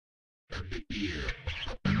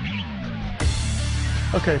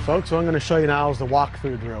Okay folks, what I'm going to show you now is the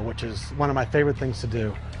walkthrough drill, which is one of my favorite things to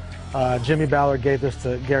do. Jimmy Ballard gave this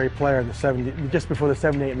to Gary Player in just before the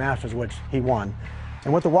 78 Masters, which he won.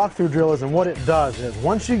 And what the walkthrough drill is and what it does is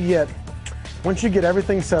once you get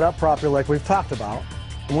everything set up properly like we've talked about,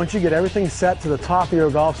 and once you get everything set to the top of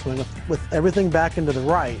your golf swing with everything back into the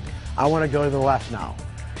right, I want to go to the left now.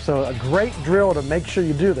 So a great drill to make sure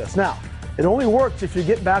you do this. Now, it only works if you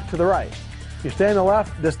get back to the right. If you stay on the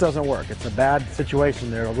left, this doesn't work. It's a bad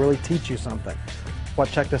situation there. It'll really teach you something. But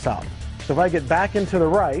check this out. So if I get back into the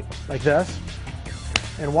right, like this,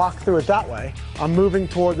 and walk through it that way, I'm moving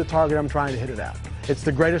toward the target I'm trying to hit it at. It's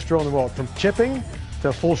the greatest drill in the world. From chipping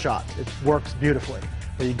to full shot, it works beautifully.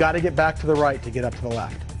 But you got to get back to the right to get up to the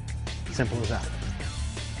left. Simple as that.